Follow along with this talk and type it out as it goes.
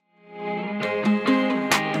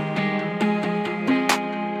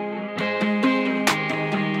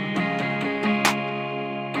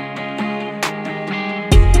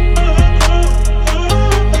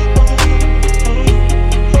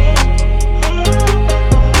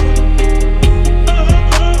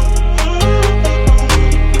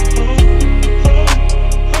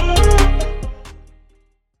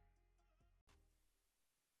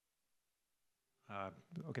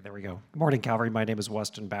Okay, there we go. Good morning, Calvary. My name is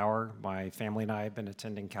Weston Bauer. My family and I have been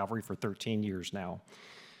attending Calvary for 13 years now.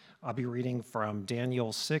 I'll be reading from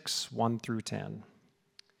Daniel 6, 1 through 10.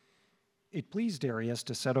 It pleased Darius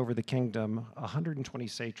to set over the kingdom 120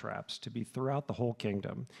 satraps to be throughout the whole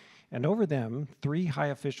kingdom, and over them 3 high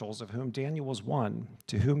officials, of whom Daniel was one,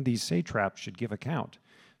 to whom these satraps should give account,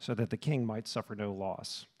 so that the king might suffer no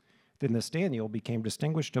loss. Then this Daniel became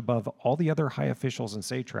distinguished above all the other high officials and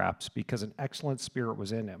satraps because an excellent spirit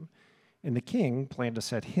was in him. And the king planned to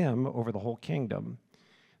set him over the whole kingdom.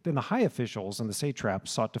 Then the high officials and the satraps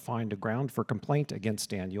sought to find a ground for complaint against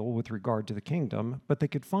Daniel with regard to the kingdom, but they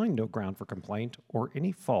could find no ground for complaint or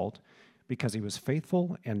any fault because he was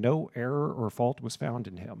faithful and no error or fault was found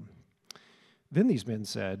in him. Then these men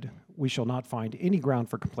said, "We shall not find any ground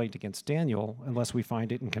for complaint against Daniel unless we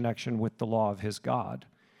find it in connection with the law of his God."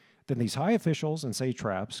 Then these high officials and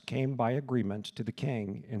satraps came by agreement to the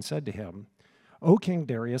king and said to him, "O King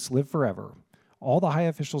Darius, live forever. All the high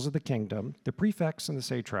officials of the kingdom, the prefects and the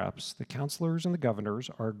satraps, the counselors and the governors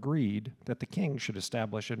are agreed that the king should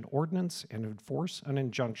establish an ordinance and enforce an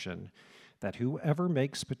injunction that whoever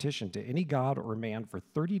makes petition to any god or man for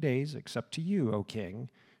 30 days except to you, O king,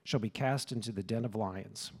 shall be cast into the den of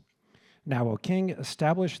lions. Now, O king,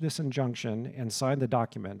 establish this injunction and sign the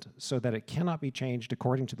document so that it cannot be changed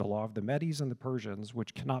according to the law of the Medes and the Persians,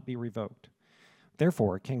 which cannot be revoked."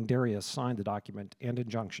 Therefore, King Darius signed the document and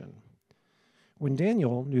injunction. When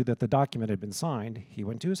Daniel knew that the document had been signed, he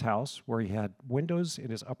went to his house, where he had windows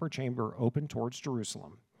in his upper chamber open towards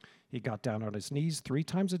Jerusalem. He got down on his knees 3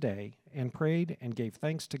 times a day and prayed and gave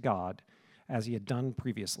thanks to God, as he had done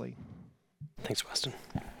previously. Thanks, Weston.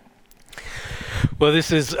 Well,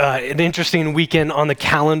 this is an interesting weekend on the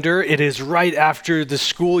calendar. It is right after the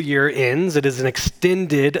school year ends. It is an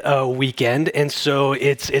extended weekend, and so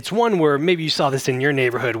it's one where maybe you saw this in your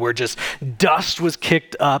neighborhood, where just dust was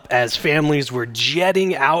kicked up as families were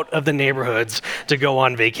jetting out of the neighborhoods to go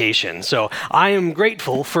on vacation. So I am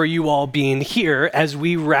grateful for you all being here as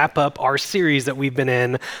we wrap up our series that we've been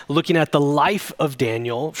in, looking at the life of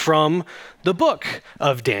Daniel from the book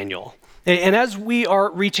of Daniel. And as we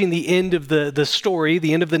are reaching the end of the story,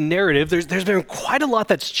 the end of the narrative, there's been quite a lot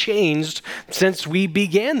that's changed since we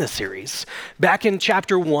began the series. Back in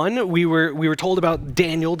chapter 1, we were told about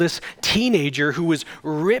Daniel, this teenager who was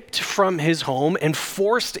ripped from his home and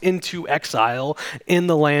forced into exile in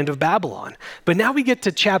the land of Babylon. But now we get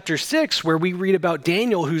to chapter 6, where we read about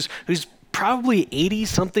Daniel, who's probably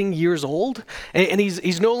 80-something years old, and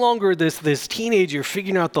he's no longer this teenager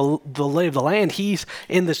figuring out the lay of the land. He's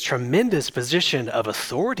in this tremendous position of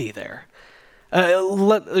authority there.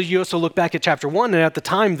 You also look back at chapter 1, and at the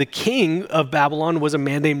time, the king of Babylon was a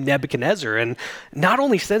man named Nebuchadnezzar. And not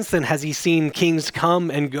only since then has he seen kings come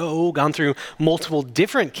and go, gone through multiple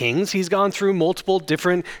different kings, he's gone through multiple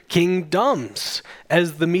different kingdoms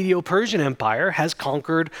as the Medo-Persian Empire has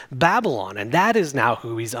conquered Babylon. And that is now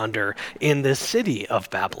who he's under in this city of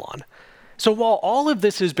Babylon. So while all of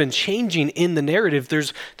this has been changing in the narrative,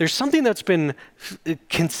 there's something that's been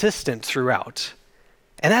consistent throughout.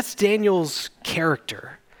 And that's Daniel's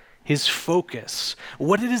character, his focus,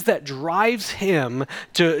 what it is that drives him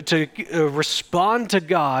to respond to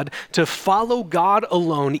God, to follow God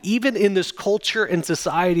alone, even in this culture and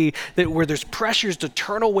society where there's pressures to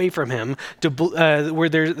turn away from him, where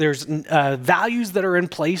there's values that are in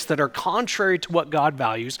place that are contrary to what God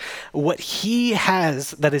values. What he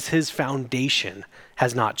has that is his foundation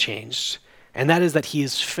has not changed, and that is that he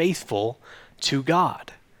is faithful to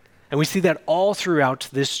God. And we see that all throughout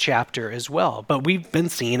this chapter as well. But we've been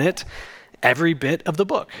seeing it every bit of the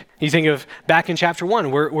book. You think of back in chapter 1,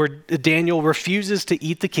 where Daniel refuses to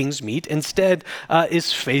eat the king's meat, instead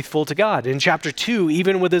is faithful to God. In chapter 2,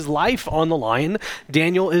 even with his life on the line,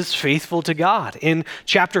 Daniel is faithful to God. In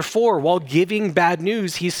chapter 4, while giving bad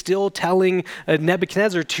news, he's still telling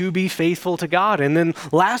Nebuchadnezzar to be faithful to God. And then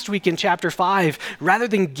last week in chapter 5, rather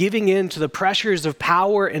than giving in to the pressures of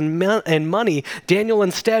power and money, Daniel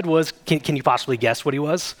instead was, can you possibly guess what he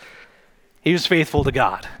was? He was faithful to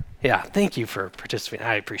God. Yeah, thank you for participating.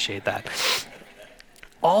 I appreciate that.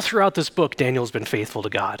 All throughout this book, Daniel's been faithful to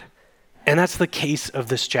God. And that's the case of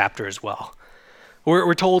this chapter as well.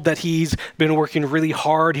 We're told that he's been working really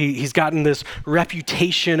hard. He's gotten this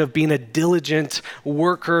reputation of being a diligent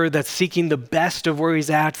worker that's seeking the best of where he's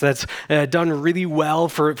at, that's done really well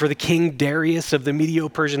for the King Darius of the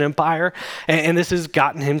Medo-Persian Empire. And this has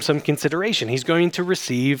gotten him some consideration. He's going to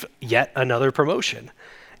receive yet another promotion.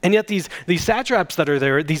 And yet these satraps that are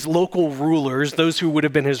there, these local rulers, those who would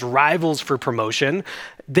have been his rivals for promotion,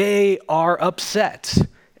 they are upset.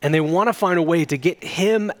 And they want to find a way to get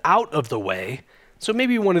him out of the way, so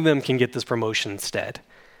maybe one of them can get this promotion instead.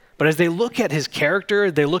 But as they look at his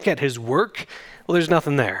character, they look at his work, well, there's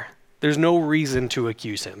nothing there. There's no reason to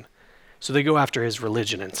accuse him. So they go after his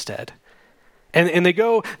religion instead. And they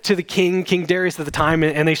go to the king, King Darius at the time,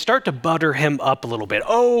 and they start to butter him up a little bit.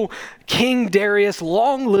 Oh, King Darius,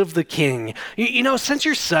 long live the king. You know, since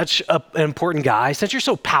you're such an important guy, since you're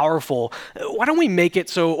so powerful, why don't we make it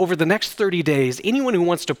so over the next 30 days, anyone who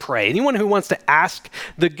wants to pray, anyone who wants to ask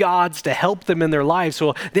the gods to help them in their lives,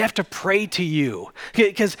 well, they have to pray to you.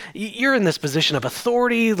 Because you're in this position of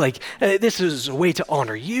authority, this is a way to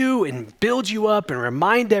honor you and build you up and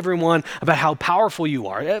remind everyone about how powerful you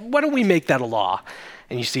are. Why don't we make that a law?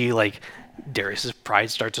 And you see Darius's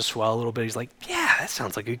pride starts to swell a little bit. He's like, yeah, that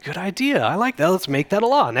sounds like a good idea. I like that. Let's make that a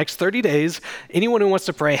law. Next 30 days, anyone who wants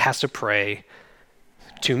to pray has to pray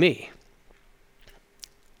to me.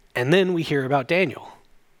 And then we hear about Daniel,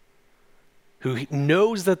 who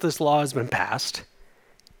knows that this law has been passed,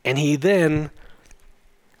 and he then,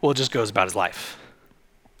 just goes about his life.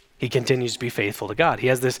 He continues to be faithful to God. He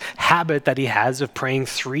has this habit that he has of praying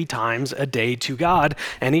 3 times a day to God,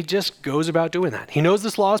 and he just goes about doing that. He knows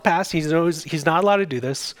this law is passed. He knows he's not allowed to do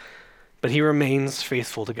this, but he remains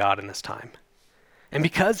faithful to God in this time. And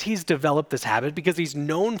because he's developed this habit, because he's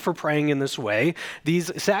known for praying in this way,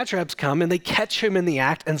 these satraps come and they catch him in the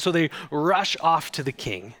act, and so they rush off to the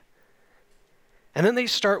king. And then they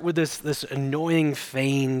start with this annoying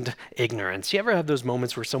feigned ignorance. You ever have those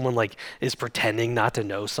moments where someone is pretending not to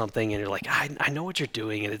know something and you're like, I know what you're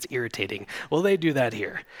doing and it's irritating. Well, they do that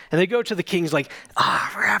here. And they go to the king's we're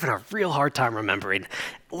having a real hard time remembering.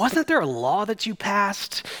 Wasn't there a law that you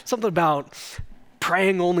passed? Something about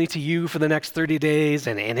praying only to you for the next 30 days,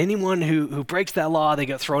 and anyone who breaks that law, they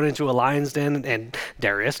get thrown into a lion's den. And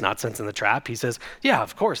Darius, not sensing the trap, he says, yeah,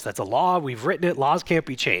 of course, that's a law. We've written it. Laws can't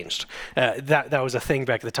be changed. That was a thing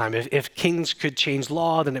back at the time. If kings could change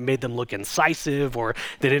law, then it made them look incisive, or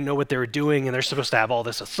they didn't know what they were doing, and they're supposed to have all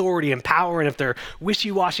this authority and power, and if they're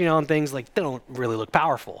wishy-washy on things, they don't really look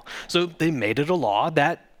powerful. So they made it a law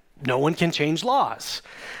that no one can change laws,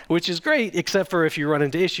 which is great, except for if you run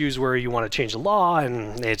into issues where you want to change the law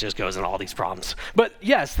and it just goes into all these problems. But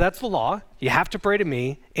yes, that's the law. You have to pray to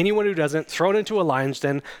me. Anyone who doesn't, thrown into a lion's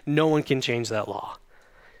den, no one can change that law.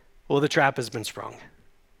 Well, the trap has been sprung.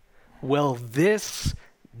 Well, this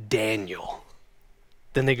Daniel,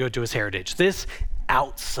 then they go to his heritage, this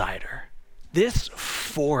outsider, this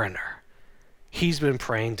foreigner, he's been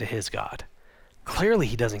praying to his God. Clearly,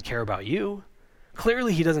 he doesn't care about you.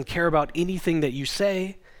 Clearly, he doesn't care about anything that you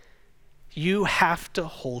say. You have to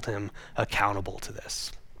hold him accountable to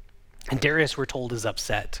this. And Darius, we're told, is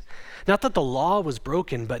upset. Not that the law was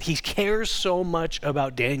broken, but he cares so much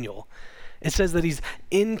about Daniel. It says that he's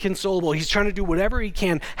inconsolable. He's trying to do whatever he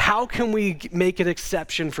can. How can we make an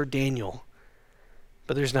exception for Daniel?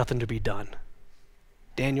 But there's nothing to be done.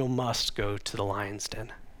 Daniel must go to the lion's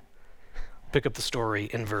den. Pick up the story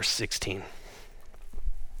in verse 16.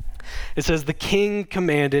 It says, the king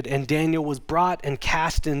commanded, and Daniel was brought and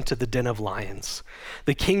cast into the den of lions.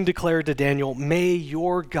 The king declared to Daniel, may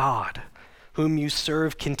your God, whom you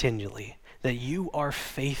serve continually, that you are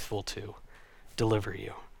faithful to, deliver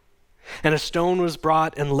you. And a stone was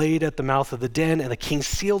brought and laid at the mouth of the den, and the king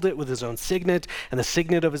sealed it with his own signet and the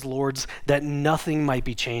signet of his lords, that nothing might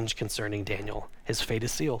be changed concerning Daniel. His fate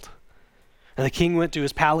is sealed. And the king went to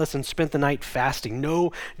his palace and spent the night fasting.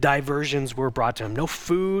 No diversions were brought to him. No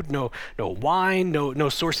food, no wine, no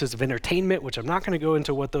sources of entertainment, which I'm not going to go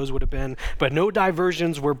into what those would have been. But no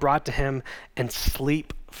diversions were brought to him, and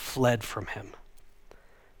sleep fled from him.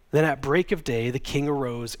 Then at break of day, the king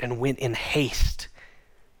arose and went in haste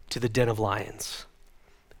to the den of lions.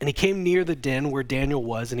 And he came near the den where Daniel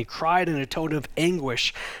was, and he cried in a tone of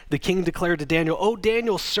anguish. The king declared to Daniel, O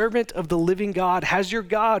Daniel, servant of the living God, has your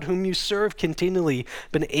God, whom you serve continually,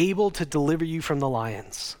 been able to deliver you from the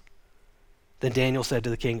lions? Then Daniel said to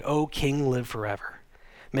the king, O king, live forever.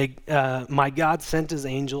 My God sent his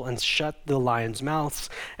angel and shut the lions' mouths,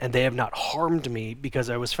 and they have not harmed me, because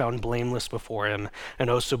I was found blameless before him, and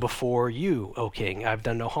also before you, O king, I've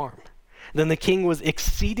done no harm. Then the king was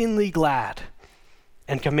exceedingly glad,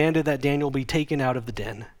 and commanded that Daniel be taken out of the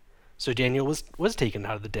den. So Daniel was taken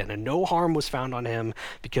out of the den, and no harm was found on him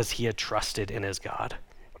because he had trusted in his God.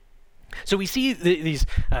 So we see these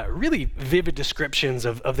really vivid descriptions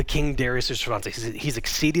of the King Darius' response. He's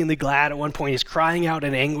exceedingly glad at one point. He's crying out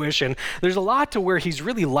in anguish, and there's a lot to where he's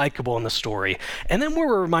really likable in the story. And then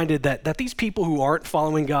we're reminded that these people who aren't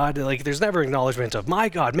following God, like there's never acknowledgement of, my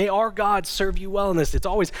God, may our God serve you well in this. It's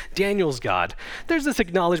always Daniel's God. There's this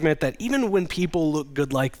acknowledgement that even when people look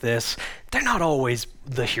good like this, they're not always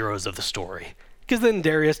the heroes of the story. Because then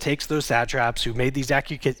Darius takes those satraps who made these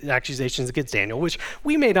accusations against Daniel, which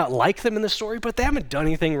we may not like them in the story, but they haven't done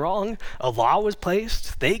anything wrong. A law was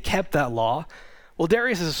placed. They kept that law. Well,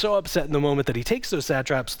 Darius is so upset in the moment that he takes those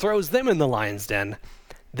satraps, throws them in the lion's den,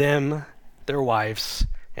 them, their wives,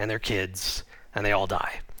 and their kids, and they all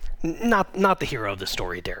die. Not the hero of the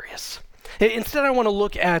story, Darius. Instead, I want to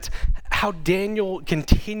look at how Daniel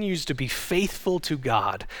continues to be faithful to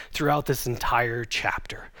God throughout this entire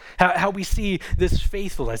chapter. How we see this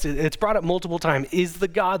faithfulness. It's brought up multiple times. Is the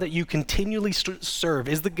God that you continually serve,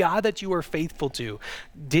 is the God that you are faithful to,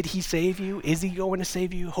 did he save you? Is he going to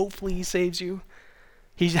save you? Hopefully he saves you.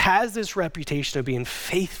 He has this reputation of being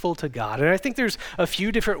faithful to God. And I think there's a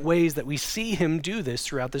few different ways that we see him do this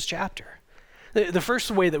throughout this chapter. The first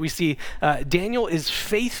way that we see Daniel is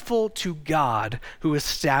faithful to God who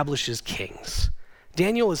establishes kings.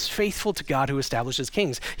 Daniel is faithful to God who establishes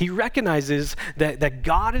kings. He recognizes that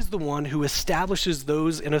God is the one who establishes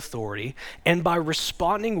those in authority, and by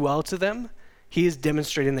responding well to them, he is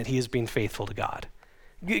demonstrating that he is being faithful to God.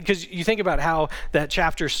 Because you think about how that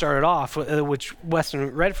chapter started off, which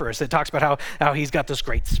Weston read for us. It talks about how he's got this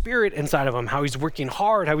great spirit inside of him, how he's working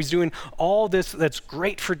hard, how he's doing all this that's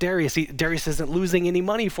great for Darius. Darius isn't losing any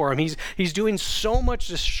money for him. He's doing so much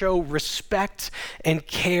to show respect and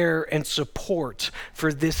care and support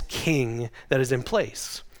for this king that is in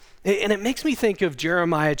place. And it makes me think of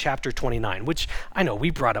Jeremiah chapter 29, which I know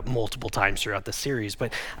we brought up multiple times throughout the series,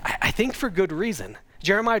 but I think for good reason.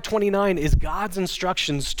 Jeremiah 29 is God's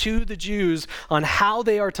instructions to the Jews on how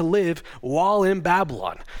they are to live while in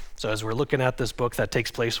Babylon. So as we're looking at this book that takes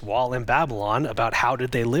place while in Babylon, about how did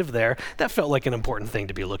they live there, that felt like an important thing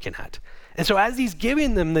to be looking at. And so as he's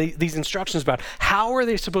giving them these instructions about how are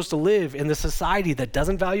they supposed to live in the society that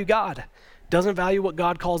doesn't value God, doesn't value what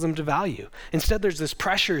God calls them to value. Instead, there's this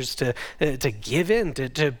pressures to give in,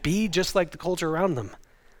 to be just like the culture around them.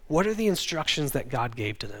 What are the instructions that God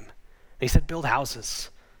gave to them? He said, build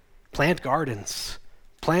houses, plant gardens,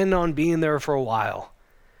 plan on being there for a while,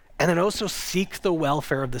 and then also seek the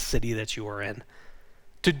welfare of the city that you are in,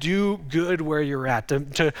 to do good where you're at,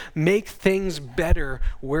 to make things better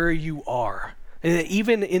where you are.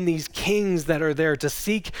 Even in these kings that are there, to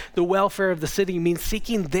seek the welfare of the city means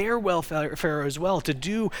seeking their welfare as well, to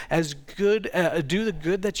do the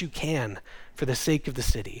good that you can for the sake of the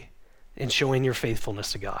city and showing your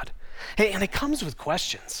faithfulness to God. Hey, and it comes with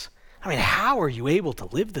questions. I mean, how are you able to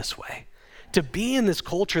live this way? To be in this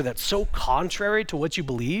culture that's so contrary to what you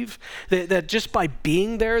believe, that just by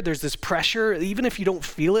being there, there's this pressure, even if you don't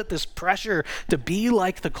feel it, this pressure to be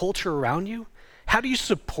like the culture around you. How do you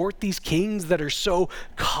support these kings that are so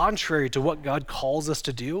contrary to what God calls us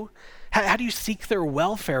to do? How do you seek their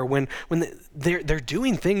welfare when they're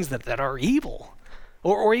doing things that are evil?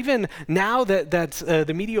 Or even now that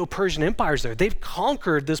the Medo-Persian Empire is there, they've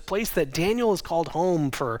conquered this place that Daniel has called home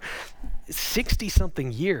for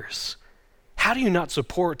 60-something years. How do you not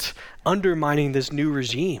support undermining this new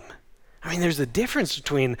regime? I mean, there's a difference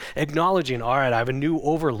between acknowledging, all right, I have a new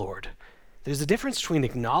overlord. There's a difference between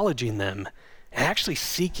acknowledging them and actually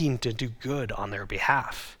seeking to do good on their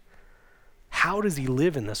behalf. How does he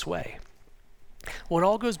live in this way? Well, it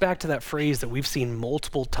all goes back to that phrase that we've seen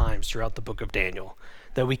multiple times throughout the book of Daniel,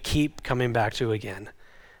 that we keep coming back to again,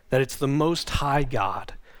 that it's the Most High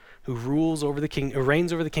God who reigns over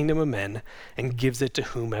the kingdom of men and gives it to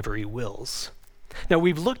whomever he wills. Now,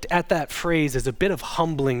 we've looked at that phrase as a bit of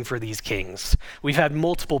humbling for these kings. We've had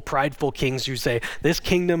multiple prideful kings who say, this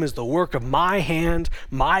kingdom is the work of my hand,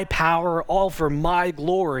 my power, all for my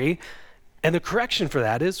glory. And the correction for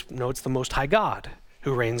that is, no, it's the Most High God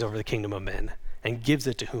who reigns over the kingdom of men and gives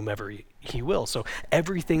it to whomever he will. So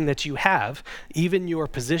everything that you have, even your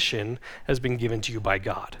position, has been given to you by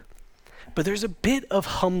God. But there's a bit of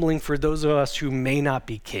humbling for those of us who may not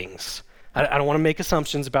be kings. I don't want to make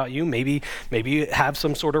assumptions about you. Maybe you have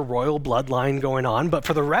some sort of royal bloodline going on, but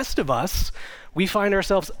for the rest of us, we find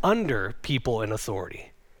ourselves under people in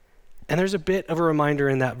authority. And there's a bit of a reminder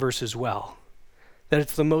in that verse as well, that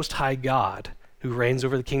it's the Most High God who reigns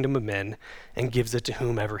over the kingdom of men and gives it to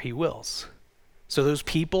whomever he wills. So those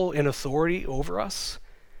people in authority over us,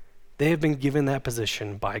 they have been given that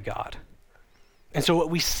position by God. And so what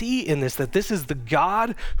we see in this, that this is the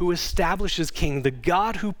God who establishes king, the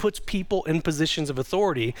God who puts people in positions of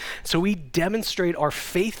authority. So we demonstrate our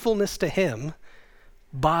faithfulness to him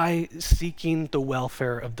by seeking the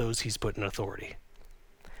welfare of those he's put in authority.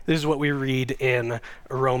 This is what we read in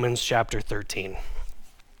Romans chapter 13.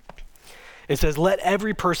 It says, let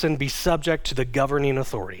every person be subject to the governing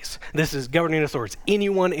authorities. This is governing authorities,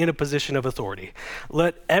 anyone in a position of authority.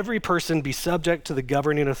 Let every person be subject to the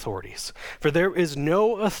governing authorities. For there is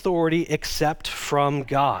no authority except from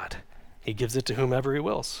God. He gives it to whomever he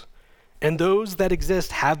wills. And those that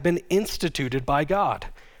exist have been instituted by God.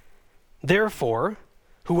 Therefore,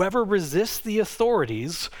 whoever resists the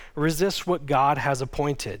authorities resists what God has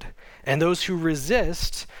appointed. And those who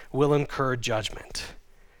resist will incur judgment.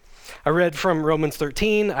 I read from Romans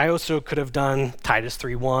 13. I also could have done Titus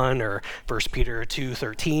 3:1 or 1 Peter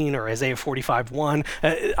 2:13 or Isaiah 45:1.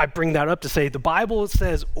 I bring that up to say the Bible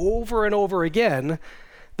says over and over again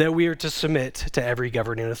that we are to submit to every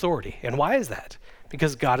governing authority. And why is that?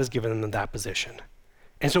 Because God has given them that position.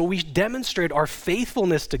 And so we demonstrate our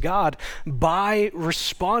faithfulness to God by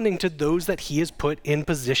responding to those that he has put in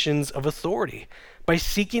positions of authority, by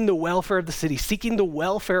seeking the welfare of the city, seeking the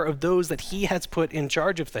welfare of those that he has put in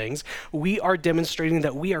charge of things. We are demonstrating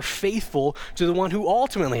that we are faithful to the one who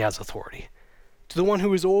ultimately has authority, to the one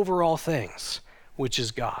who is over all things, which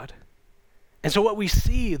is God. And so what we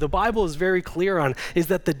see, the Bible is very clear on, is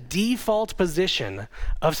that the default position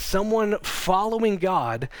of someone following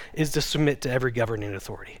God is to submit to every governing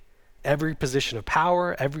authority. Every position of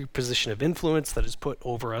power, every position of influence that is put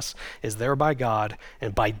over us is there by God,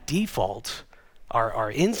 and by default,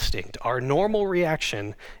 our instinct, our normal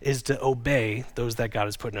reaction is to obey those that God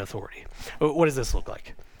has put in authority. What does this look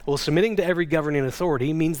like? Well, submitting to every governing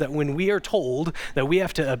authority means that when we are told that we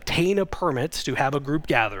have to obtain a permit to have a group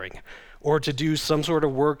gathering, or to do some sort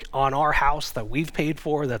of work on our house that we've paid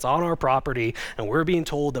for, that's on our property, and we're being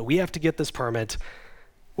told that we have to get this permit,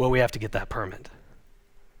 well, we have to get that permit.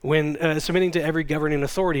 When submitting to every governing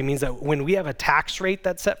authority means that when we have a tax rate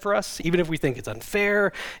that's set for us, even if we think it's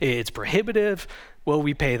unfair, it's prohibitive, well,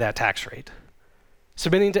 we pay that tax rate.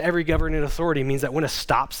 Submitting to every governing authority means that when a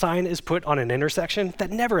stop sign is put on an intersection that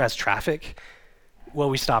never has traffic, well,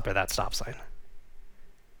 we stop at that stop sign.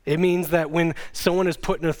 It means that when someone is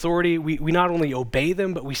put in authority, we not only obey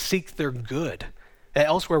them, but we seek their good.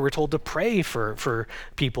 Elsewhere, we're told to pray for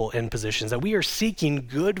people in positions, that we are seeking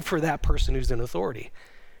good for that person who's in authority.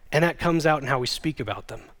 And that comes out in how we speak about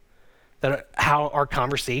them. That how our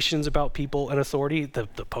conversations about people in authority, the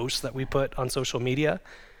posts that we put on social media,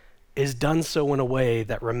 is done so in a way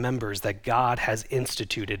that remembers that God has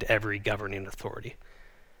instituted every governing authority.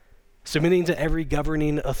 Submitting to every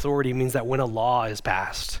governing authority means that when a law is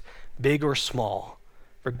passed, big or small,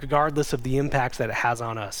 regardless of the impacts that it has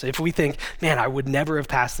on us, if we think, man, I would never have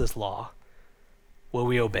passed this law, well,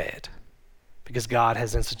 we obey it because God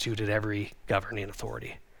has instituted every governing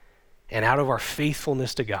authority. And out of our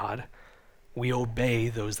faithfulness to God, we obey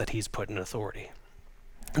those that he's put in authority.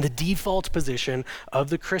 The default position of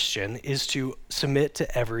the Christian is to submit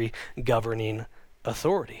to every governing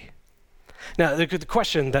authority. Now, the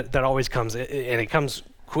question that always comes, and it comes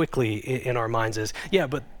quickly in our minds is, yeah,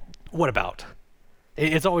 but what about?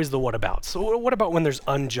 It's always the what about. So what about when there's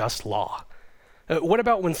unjust law? What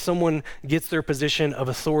about when someone gets their position of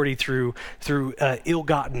authority through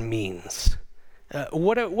ill-gotten means?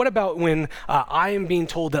 What about when I am being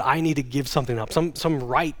told that I need to give something up, some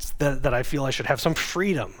rights that I feel I should have, some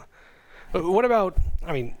freedom? What about,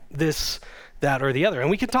 this, that, or the other? And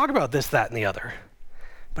we can talk about this, that, and the other.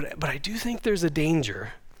 But I do think there's a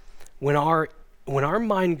danger when our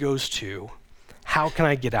mind goes to, how can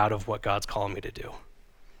I get out of what God's calling me to do?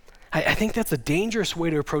 I think that's a dangerous way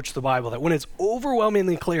to approach the Bible, that when it's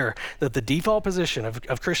overwhelmingly clear that the default position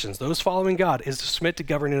of Christians, those following God, is to submit to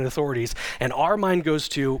governing authorities, and our mind goes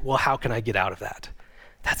to, well, how can I get out of that?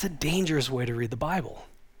 That's a dangerous way to read the Bible.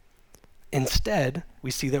 Instead,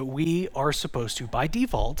 we see that we are supposed to, by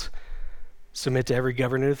default, submit to every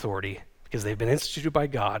governing authority because they've been instituted by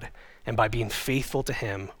God, and by being faithful to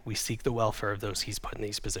him, we seek the welfare of those he's put in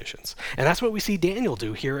these positions. And that's what we see Daniel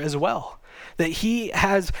do here as well, that he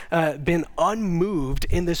has been unmoved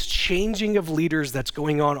in this changing of leaders that's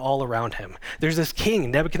going on all around him. There's this king,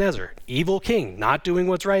 Nebuchadnezzar, evil king, not doing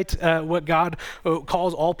what's right, what God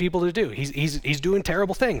calls all people to do. He's doing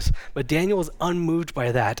terrible things, but Daniel is unmoved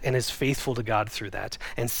by that and is faithful to God through that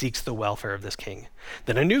and seeks the welfare of this king.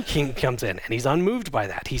 Then a new king comes in and he's unmoved by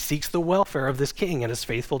that. He seeks the welfare of this king and is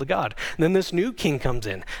faithful to God. God. And then this new king comes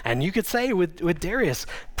in, and you could say with Darius,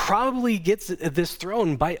 probably gets this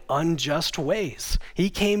throne by unjust ways. He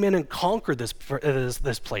came in and conquered this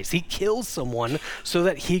place. He kills someone so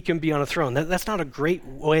that he can be on a throne. That's not a great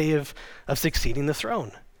way of succeeding the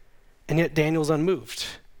throne. And yet Daniel's unmoved.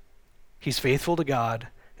 He's faithful to God,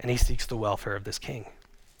 and he seeks the welfare of this king.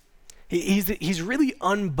 He's really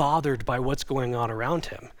unbothered by what's going on around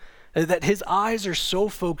him. That his eyes are so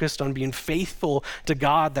focused on being faithful to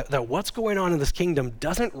God that what's going on in this kingdom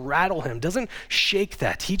doesn't rattle him, doesn't shake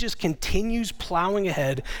that. He just continues plowing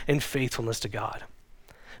ahead in faithfulness to God.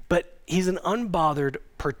 But he's an unbothered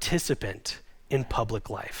participant in public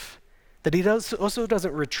life. That he also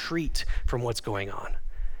doesn't retreat from what's going on.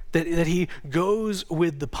 That he goes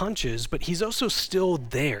with the punches, but he's also still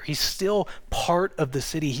there. He's still part of the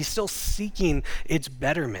city. He's still seeking its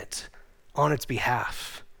betterment on its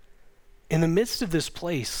behalf. In the midst of this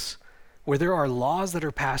place where there are laws that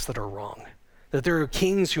are passed that are wrong, that there are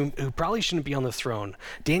kings who probably shouldn't be on the throne,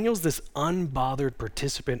 Daniel's this unbothered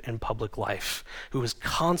participant in public life who is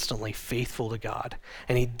constantly faithful to God.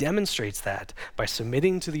 And he demonstrates that by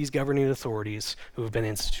submitting to these governing authorities who have been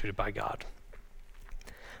instituted by God.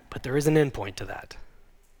 But there is an endpoint to that.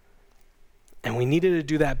 And we needed to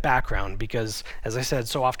do that background because, as I said,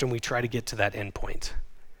 so often we try to get to that endpoint.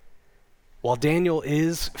 While Daniel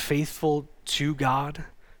is faithful to God,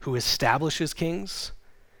 who establishes kings,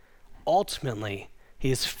 ultimately,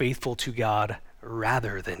 he is faithful to God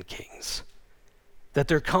rather than kings. That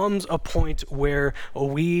there comes a point where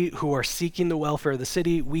we who are seeking the welfare of the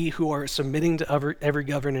city, we who are submitting to every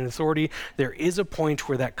governing authority, there is a point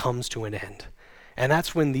where that comes to an end. And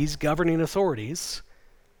that's when these governing authorities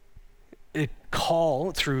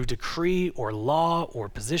call through decree or law or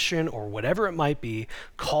position or whatever it might be,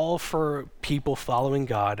 call for people following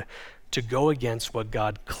God to go against what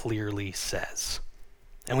God clearly says.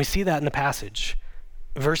 And we see that in the passage.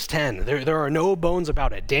 Verse 10, there are no bones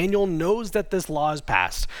about it. Daniel knows that this law is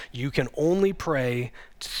passed. You can only pray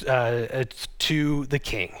to the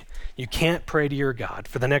king. You can't pray to your God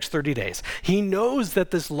for the next 30 days. He knows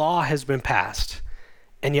that this law has been passed,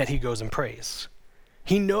 and yet he goes and prays.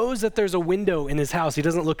 He knows that there's a window in his house. He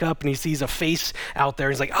doesn't look up and he sees a face out there.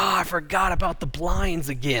 He's like, I forgot about the blinds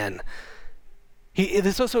again.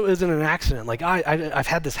 This also isn't an accident. Like, I've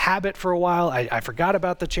had this habit for a while. I forgot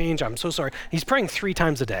about the change. I'm so sorry. He's praying 3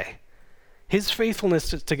 times a day. His faithfulness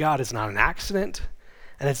to God is not an accident,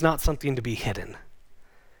 and it's not something to be hidden.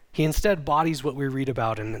 He instead embodies what we read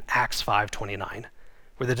about in Acts 5:29,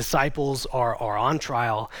 where the disciples are on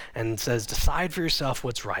trial and says, decide for yourself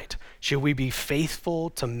what's right. Should we be faithful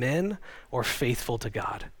to men or faithful to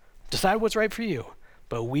God? Decide what's right for you,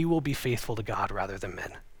 but we will be faithful to God rather than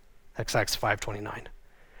men. That's Acts 5:29.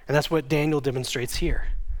 And that's what Daniel demonstrates here,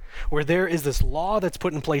 where there is this law that's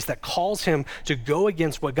put in place that calls him to go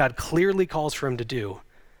against what God clearly calls for him to do.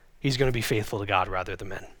 He's going to be faithful to God rather than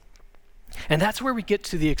men. And that's where we get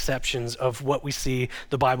to the exceptions of what we see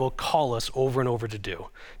the Bible call us over and over to do,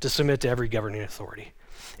 to submit to every governing authority.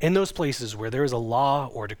 In those places where there is a law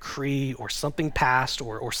or decree or something passed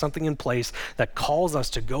or something in place that calls us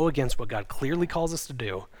to go against what God clearly calls us to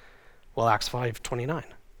do, well, Acts 5:29,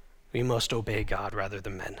 we must obey God rather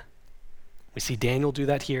than men. We see Daniel do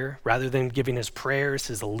that here. Rather than giving his prayers,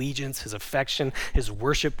 his allegiance, his affection, his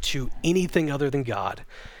worship to anything other than God,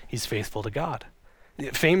 he's faithful to God.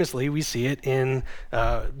 Famously, we see it in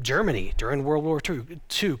Germany during World War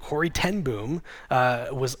II. Corrie ten Boom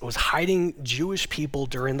was hiding Jewish people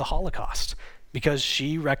during the Holocaust because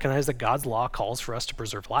she recognized that God's law calls for us to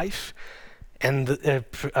preserve life and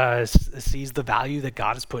sees the value that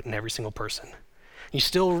God has put in every single person. You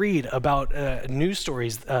still read about news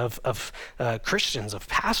stories of Christians, of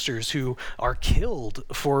pastors who are killed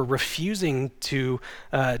for refusing to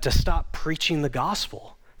stop preaching the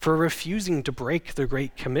gospel, for refusing to break the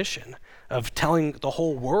Great Commission of telling the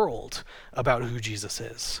whole world about who Jesus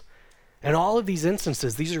is. In all of these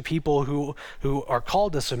instances, these are people who are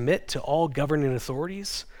called to submit to all governing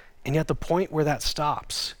authorities, and yet the point where that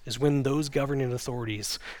stops is when those governing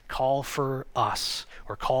authorities call for us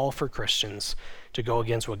or call for Christians to go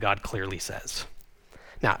against what God clearly says.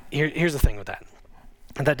 Now, here's the thing with that.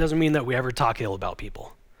 That doesn't mean that we ever talk ill about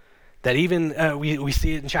people. That even, we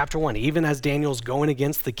see it in chapter 1, even as Daniel's going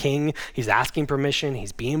against the king, he's asking permission,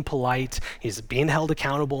 he's being polite, he's being held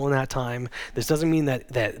accountable in that time. This doesn't mean that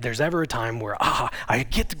there's ever a time where, I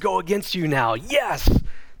get to go against you now, yes!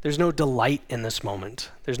 There's no delight in this moment.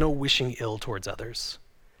 There's no wishing ill towards others.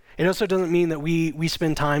 It also doesn't mean that we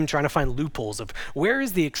spend time trying to find loopholes of where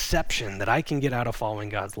is the exception that I can get out of following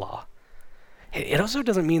God's law. It also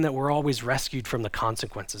doesn't mean that we're always rescued from the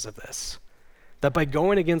consequences of this. That by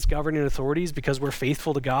going against governing authorities because we're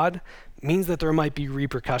faithful to God means that there might be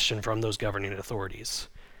repercussion from those governing authorities.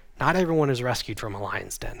 Not everyone is rescued from a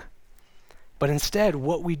lion's den. But instead,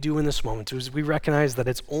 what we do in this moment is we recognize that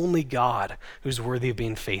it's only God who's worthy of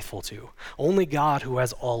being faithful to. Only God who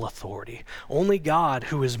has all authority. Only God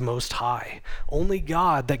who is most high. Only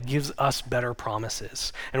God that gives us better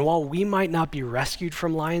promises. And while we might not be rescued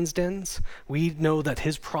from lions' dens, we know that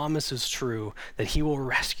his promise is true, that he will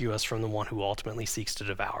rescue us from the one who ultimately seeks to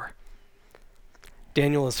devour.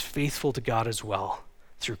 Daniel is faithful to God as well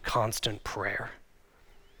through constant prayer.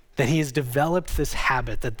 That he has developed this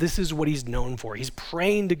habit, that this is what he's known for. He's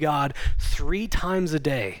praying to God 3 times a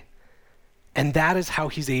day, and that is how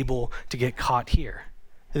he's able to get caught here.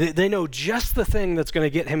 They know just the thing that's going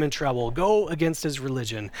to get him in trouble, go against his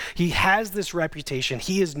religion. He has this reputation.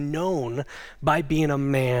 He is known by being a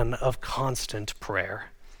man of constant prayer.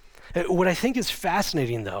 What I think is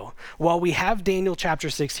fascinating, though, while we have Daniel chapter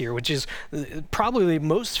 6 here, which is probably the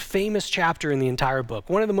most famous chapter in the entire book,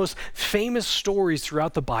 one of the most famous stories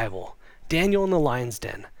throughout the Bible, Daniel in the lion's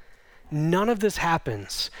den, none of this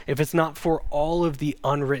happens if it's not for all of the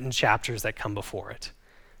unwritten chapters that come before it.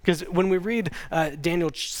 Because when we read Daniel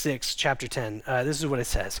 6, chapter 10, this is what it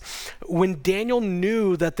says. When Daniel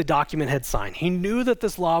knew that the document had signed, he knew that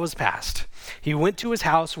this law was passed. He went to his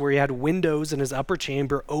house where he had windows in his upper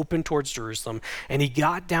chamber open towards Jerusalem, and he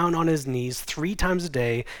got down on his knees 3 times a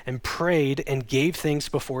day and prayed and gave thanks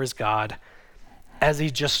before his God as he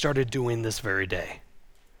just started doing this very day.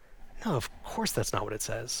 No, of course that's not what it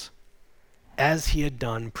says. As he had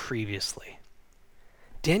done previously.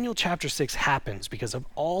 Daniel chapter 6 happens because of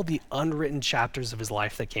all the unwritten chapters of his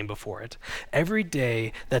life that came before it. Every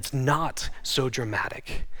day that's not so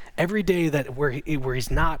dramatic. Every day that where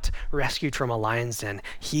he's not rescued from a lion's den,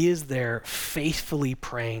 he is there faithfully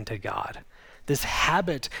praying to God. This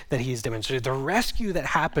habit that he's demonstrated, the rescue that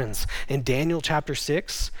happens in Daniel chapter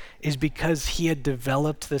 6 is because he had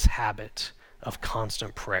developed this habit of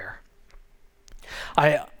constant prayer.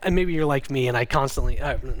 And maybe you're like me and I constantly,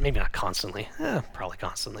 maybe not constantly, probably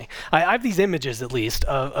constantly. I have these images at least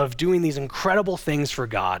of doing these incredible things for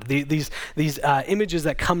God. These images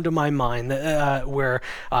that come to my mind where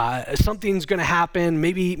something's going to happen.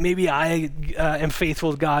 Maybe I am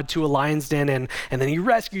faithful to God to a lion's den and then he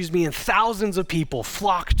rescues me and thousands of people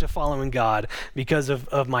flock to following God because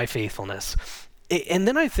of my faithfulness. And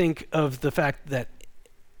then I think of the fact that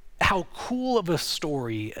how cool of a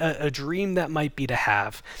story, a dream that might be to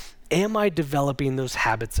have. Am I developing those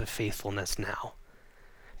habits of faithfulness now?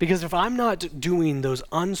 Because if I'm not doing those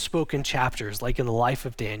unspoken chapters like in the life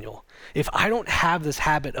of Daniel, if I don't have this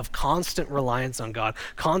habit of constant reliance on God,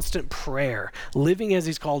 constant prayer, living as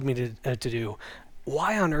he's called me to do,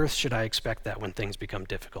 why on earth should I expect that when things become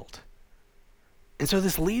difficult? And so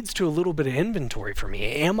this leads to a little bit of inventory for me.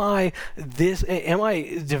 Am I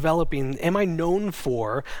known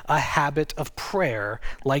for a habit of prayer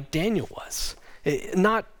like Daniel was?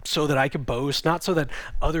 Not so that I could boast, not so that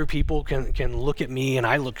other people can look at me and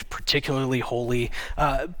I look particularly holy,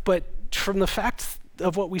 but from the fact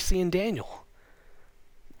of what we see in Daniel.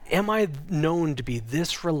 Am I known to be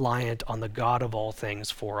this reliant on the God of all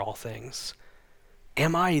things for all things?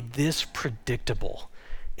 Am I this predictable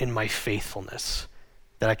in my faithfulness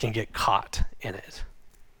that I can get caught in it,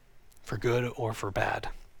 for good or for bad?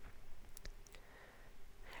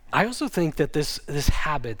 I also think that this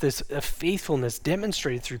habit, this faithfulness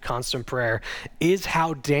demonstrated through constant prayer is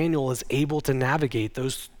how Daniel is able to navigate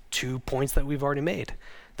those 2 points that we've already made.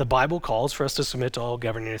 The Bible calls for us to submit to all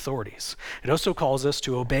governing authorities. It also calls us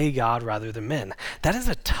to obey God rather than men. That is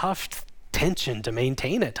a tough tension to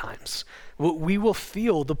maintain at times. We will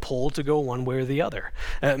feel the pull to go one way or the other.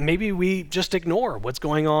 Maybe we just ignore what's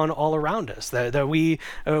going on all around us. That we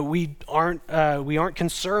aren't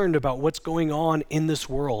concerned about what's going on in this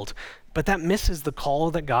world. But that misses the call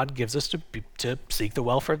that God gives us to seek the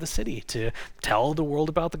welfare of the city, to tell the world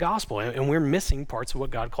about the gospel, and we're missing parts of what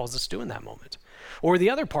God calls us to do in that moment. Or the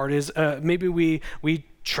other part is maybe we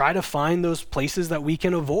try to find those places that we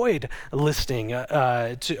can avoid listening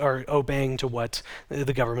or obeying to what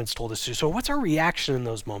the government's told us to. So what's our reaction in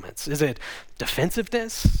those moments? Is it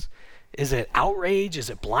defensiveness? Is it outrage? Is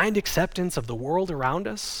it blind acceptance of the world around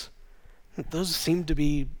us? Those seem to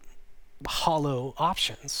be hollow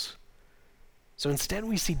options. So instead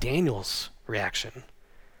we see Daniel's reaction,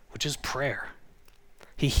 which is prayer.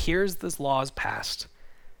 He hears this law is passed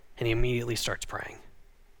and he immediately starts praying.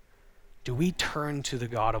 Do we turn to the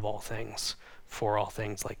God of all things for all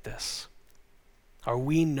things like this? Are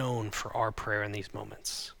we known for our prayer in these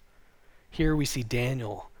moments? Here we see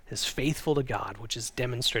Daniel is faithful to God, which is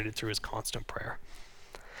demonstrated through his constant prayer.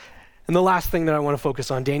 And the last thing that I want to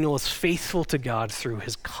focus on, Daniel is faithful to God through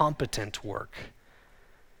his competent work.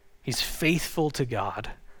 He's faithful to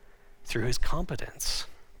God through his competence.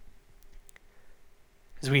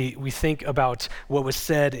 As we think about what was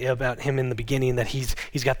said about him in the beginning, that he's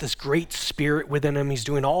got this great spirit within him, he's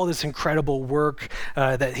doing all this incredible work,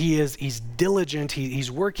 that he's diligent,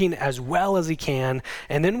 he's working as well as he can,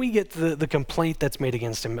 and then we get the complaint that's made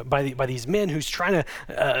against him by these men who's trying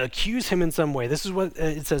to accuse him in some way. This is what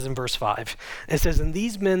it says in verse 5. It says, "And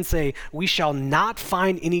these men say, we shall not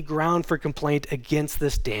find any ground for complaint against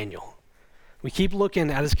this Daniel." We keep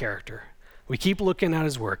looking at his character. We keep looking at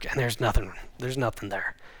his work, and there's nothing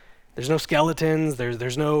there. There's no skeletons,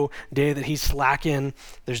 there's no day that he's slacking,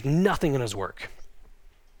 there's nothing in his work.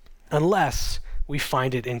 Unless we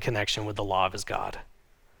find it in connection with the law of his God.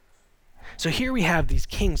 So here we have these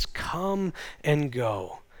kings come and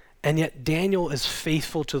go, and yet Daniel is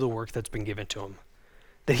faithful to the work that's been given to him.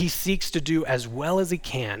 That he seeks to do as well as he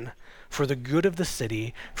can for the good of the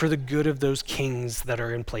city, for the good of those kings that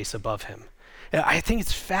are in place above him. I think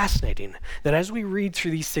it's fascinating that as we read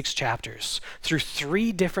through these 6 chapters, through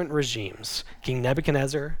 3 different regimes, King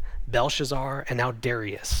Nebuchadnezzar, Belshazzar, and now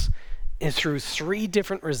Darius, and through 3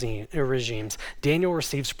 different regimes, Daniel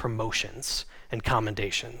receives promotions and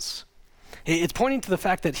commendations. It's pointing to the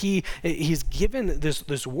fact that he's given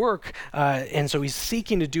this work, and so he's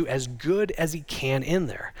seeking to do as good as he can in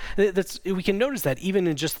there. We can notice that even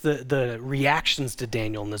in just the reactions to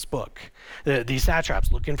Daniel in this book. These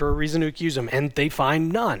satraps looking for a reason to accuse him, and they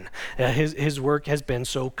find none. His work has been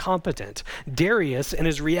so competent. Darius and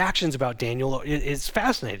his reactions about Daniel is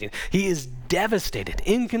fascinating. He is devastated,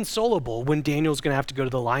 inconsolable when Daniel's going to have to go to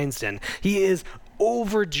the lion's den. He is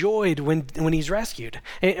overjoyed when he's rescued.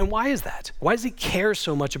 And why is that? Why does he care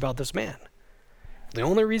so much about this man? The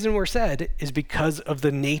only reason we're said is because of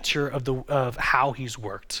the nature of how he's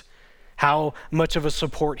worked, how much of a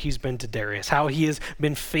support he's been to Darius, how he has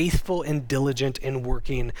been faithful and diligent in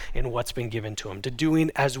working in what's been given to him, to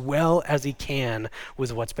doing as well as he can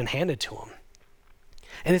with what's been handed to him.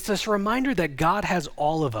 And it's this reminder that God has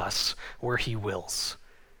all of us where he wills,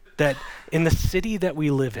 that in the city that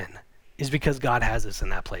we live in, is because God has us in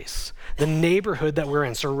that place. The neighborhood that we're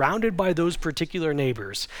in, surrounded by those particular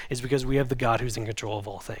neighbors, is because we have the God who's in control of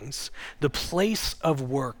all things. The place of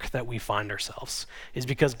work that we find ourselves is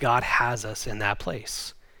because God has us in that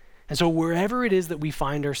place. And so wherever it is that we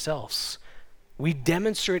find ourselves, we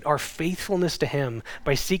demonstrate our faithfulness to him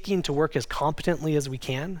by seeking to work as competently as we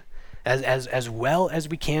can, as well as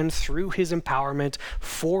we can through his empowerment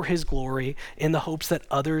for his glory, in the hopes that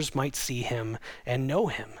others might see him and know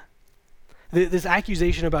him. This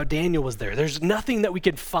accusation about Daniel was there. There's nothing that we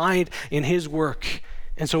could find in his work,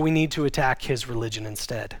 and so we need to attack his religion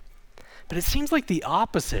instead. But it seems like the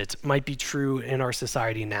opposite might be true in our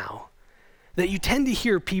society now. That you tend to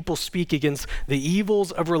hear people speak against the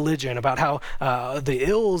evils of religion, about how the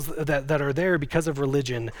ills that are there because of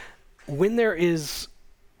religion, when there is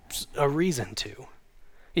a reason to.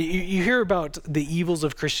 You hear about the evils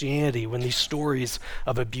of Christianity when these stories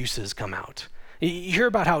of abuses come out. You hear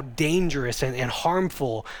about how dangerous and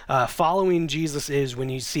harmful following Jesus is when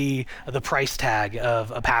you see the price tag of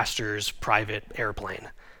a pastor's private airplane.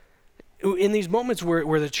 In these moments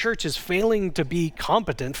where the church is failing to be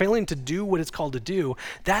competent, failing to do what it's called to do,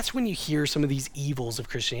 that's when you hear some of these evils of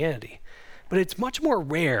Christianity. But it's much more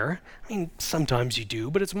rare, I mean, sometimes you do,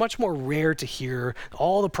 but it's much more rare to hear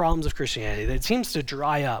all the problems of Christianity. That it seems to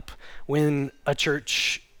dry up when a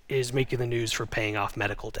church is making the news for paying off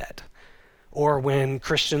medical debt, or when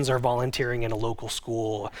Christians are volunteering in a local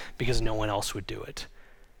school because no one else would do it.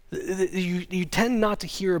 You tend not to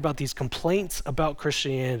hear about these complaints about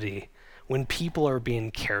Christianity when people are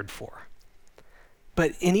being cared for.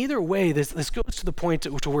 But in either way, this goes to the point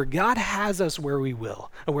to where God has us where we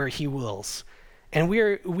will, or where he wills. And we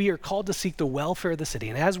are called to seek the welfare of the city.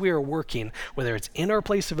 And as we are working, whether it's in our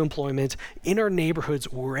place of employment, in our neighborhoods,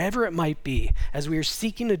 wherever it might be, as we are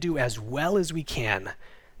seeking to do as well as we can,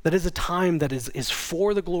 that is a time that is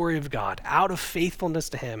for the glory of God, out of faithfulness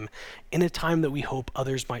to him, in a time that we hope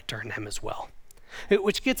others might turn to him as well.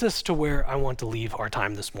 Which gets us to where I want to leave our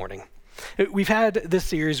time this morning. We've had this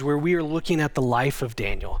series where we are looking at the life of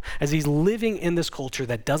Daniel as he's living in this culture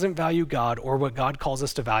that doesn't value God or what God calls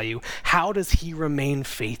us to value. How does he remain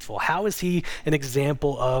faithful? How is he an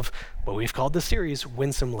example of what we've called the series,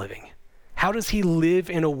 winsome living? How does he live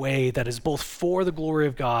in a way that is both for the glory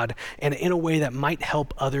of God and in a way that might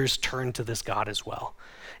help others turn to this God as well?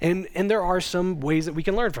 And there are some ways that we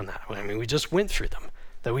can learn from that. I mean, we just went through them.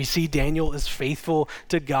 That we see Daniel is faithful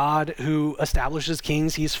to God who establishes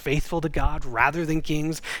kings. He's faithful to God rather than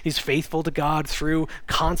kings. He's faithful to God through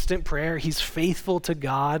constant prayer. He's faithful to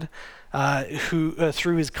God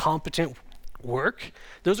through his competent work.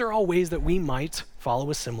 Those are all ways that we might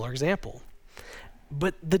follow a similar example.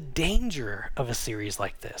 But the danger of a series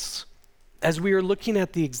like this, as we are looking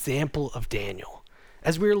at the example of Daniel,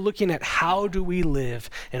 as we are looking at how do we live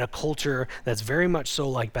in a culture that's very much so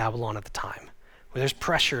like Babylon at the time, where there's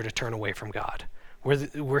pressure to turn away from God,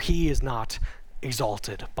 where he is not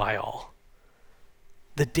exalted by all.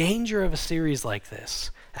 The danger of a series like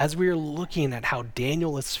this, as we are looking at how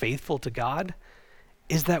Daniel is faithful to God,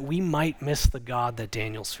 is that we might miss the God that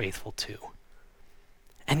Daniel's faithful to.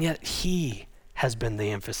 And yet he has been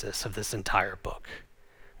the emphasis of this entire book.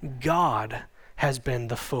 God has been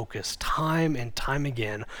the focus time and time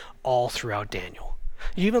again all throughout Daniel.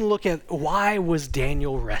 You even look at why was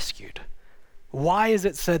Daniel rescued? Why is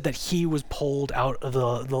it said that he was pulled out of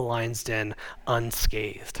the lion's den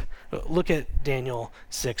unscathed? Look at Daniel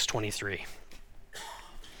 6:23.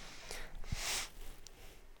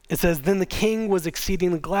 It says, "Then the king was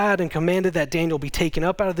exceedingly glad and commanded that Daniel be taken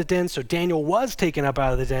up out of the den. So Daniel was taken up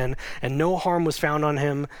out of the den, and no harm was found on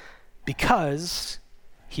him because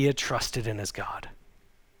he had trusted in his God."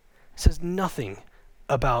 It says nothing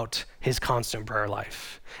about his constant prayer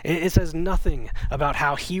life. It says nothing about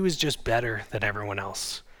how he was just better than everyone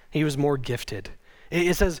else. He was more gifted.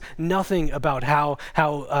 It says nothing about how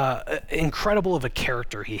incredible of a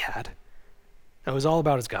character he had. It was all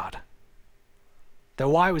about his God. That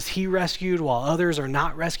why was he rescued while others are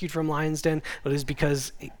not rescued from lion's den? It is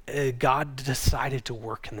because God decided to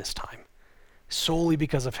work in this time, solely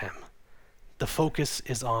because of him. The focus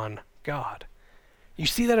is on God. You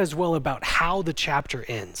see that as well about how the chapter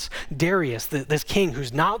ends. Darius, this king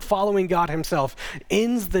who's not following God himself,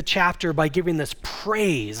 ends the chapter by giving this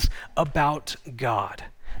praise about God.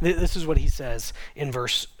 This is what he says in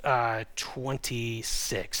verse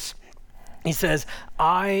 26. He says,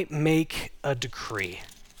 "I make a decree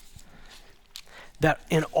that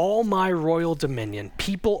in all my royal dominion,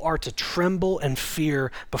 people are to tremble and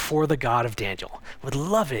fear before the God of Daniel." Would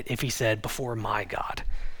love it if he said, "before my God."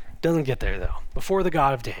 Doesn't get there though. Before the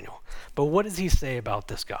God of Daniel. But what does he say about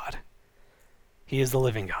this God? He is the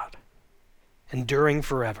living God, enduring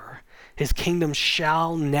forever. His kingdom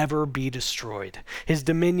shall never be destroyed. His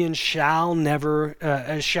dominion shall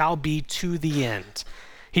be to the end.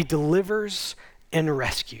 He delivers and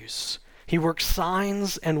rescues. He works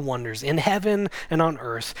signs and wonders in heaven and on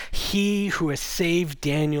earth. He who has saved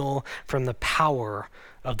Daniel from the power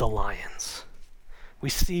of the lions. We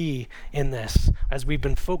see in this, as we've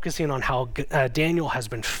been focusing on how Daniel has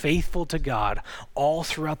been faithful to God all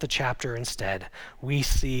throughout the chapter instead, we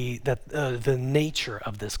see that the nature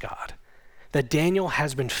of this God, that Daniel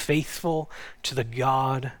has been faithful to the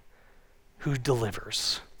God who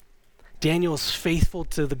delivers. Daniel is faithful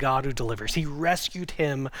to the God who delivers. He rescued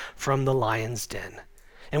him from the lion's den.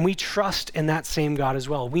 And we trust in that same God as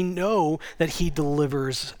well. We know that he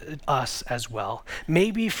delivers us as well.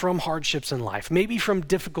 Maybe from hardships in life, maybe from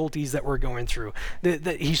difficulties that we're going through,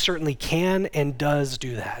 that he certainly can and does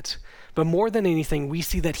do that. But more than anything, we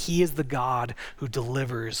see that he is the God who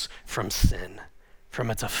delivers from sin, from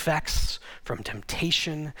its effects, from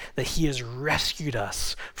temptation, that he has rescued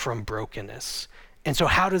us from brokenness. And so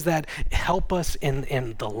how does that help us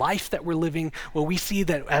in the life that we're living? Well, we see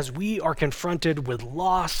that as we are confronted with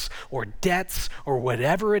loss or debts or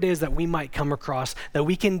whatever it is that we might come across, that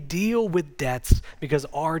we can deal with debts because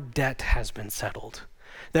our debt has been settled.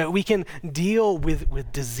 That we can deal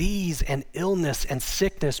with disease and illness and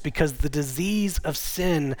sickness because the disease of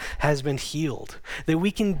sin has been healed. That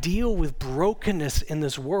we can deal with brokenness in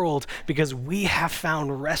this world because we have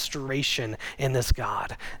found restoration in this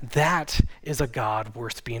God. That is a God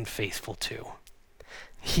worth being faithful to.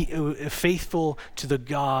 Faithful to the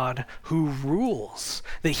God who rules,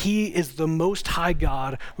 that he is the most high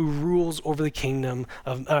God who rules over the kingdom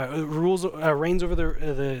of reigns over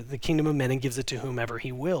the kingdom of men and gives it to whomever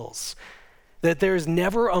he wills. That there's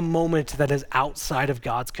never a moment that is outside of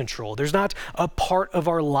God's control. There's not a part of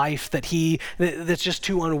our life that's just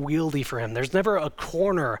too unwieldy for him. There's never a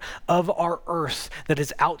corner of our earth that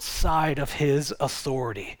is outside of his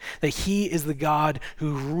authority. That he is the God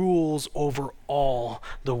who rules over all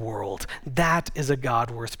the world. That is a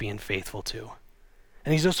God worth being faithful to.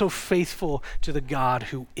 And he's also faithful to the God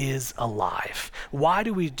who is alive. Why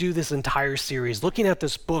do we do this entire series looking at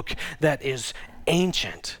this book that is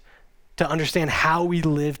ancient? To understand how we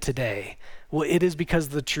live today. Well, it is because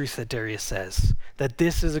of the truth that Darius says, that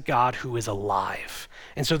this is a God who is alive.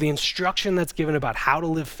 And so the instruction that's given about how to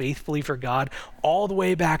live faithfully for God all the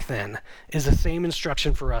way back then is the same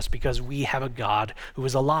instruction for us because we have a God who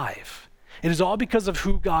is alive. It is all because of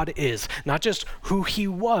who God is, not just who he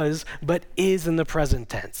was, but is in the present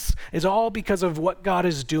tense. It's all because of what God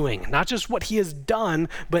is doing, not just what he has done,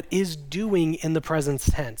 but is doing in the present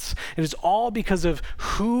tense. It is all because of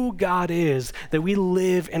who God is that we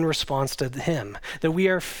live in response to him, that we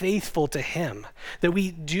are faithful to him, that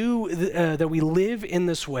we live in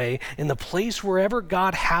this way in the place wherever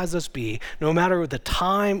God has us be, no matter the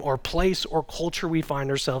time or place or culture we find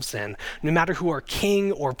ourselves in, no matter who our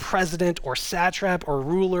king or president or satrap or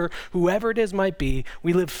ruler, whoever it is might be,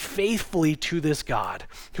 we live faithfully to this God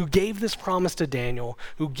who gave this promise to Daniel,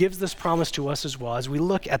 who gives this promise to us as well. As we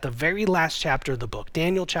look at the very last chapter of the book,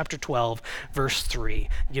 Daniel chapter 12, verse 3,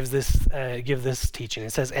 gives this teaching.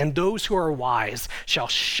 It says, "And those who are wise shall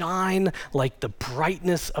shine like the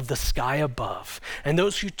brightness of the sky above, and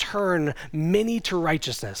those who turn many to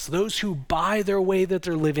righteousness, those who by their way that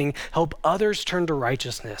they're living help others turn to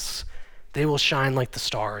righteousness, they will shine like the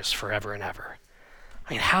stars forever and ever."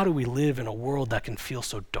 I mean, how do we live in a world that can feel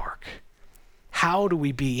so dark? How do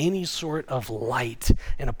we be any sort of light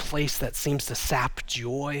in a place that seems to sap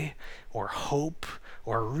joy or hope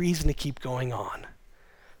or a reason to keep going on?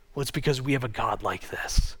 Well, it's because we have a God like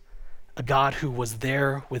this, a God who was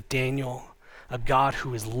there with Daniel, a God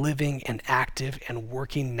who is living and active and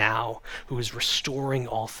working now, who is restoring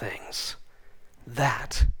all things.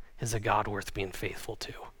 That is a God worth being faithful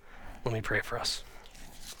to. Let me pray for us.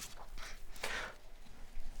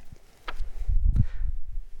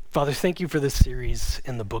 Father, thank you for this series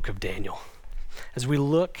in the book of Daniel. As we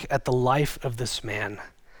look at the life of this man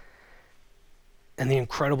and the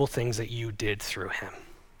incredible things that you did through him.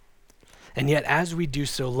 And yet, as we do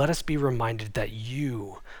so, let us be reminded that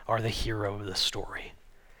you are the hero of the story,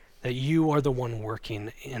 that you are the one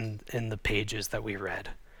working in the pages that we read,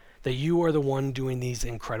 that you are the one doing these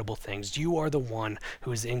incredible things. You are the one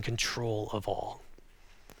who is in control of all.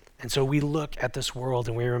 And so we look at this world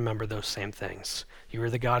and we remember those same things. You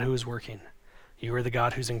are the God who is working. You are the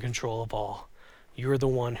God who's in control of all. You are the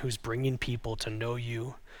one who's bringing people to know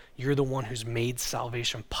you. You're the one who's made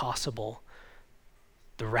salvation possible,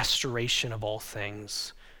 the restoration of all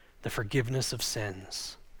things, the forgiveness of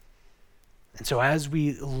sins. And so as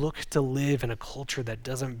we look to live in a culture that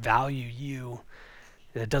doesn't value you,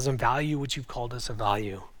 that doesn't value what you've called us to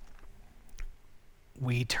value,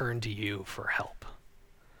 we turn to you for help.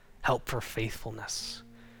 Help for faithfulness.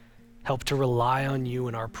 Help to rely on you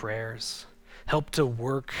in our prayers. Help to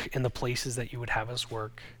work in the places that you would have us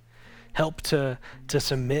work. Help to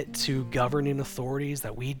submit to governing authorities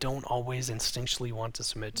that we don't always instinctually want to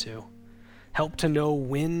submit to. Help to know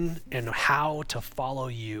when and how to follow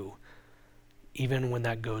you, even when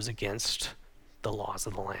that goes against the laws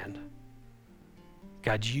of the land.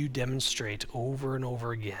 God, you demonstrate over and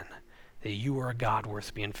over again that you are a God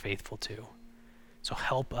worth being faithful to. So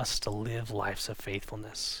help us to live lives of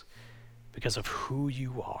faithfulness because of who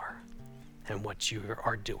you are and what you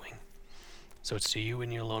are doing. So it's to you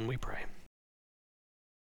and you alone we pray.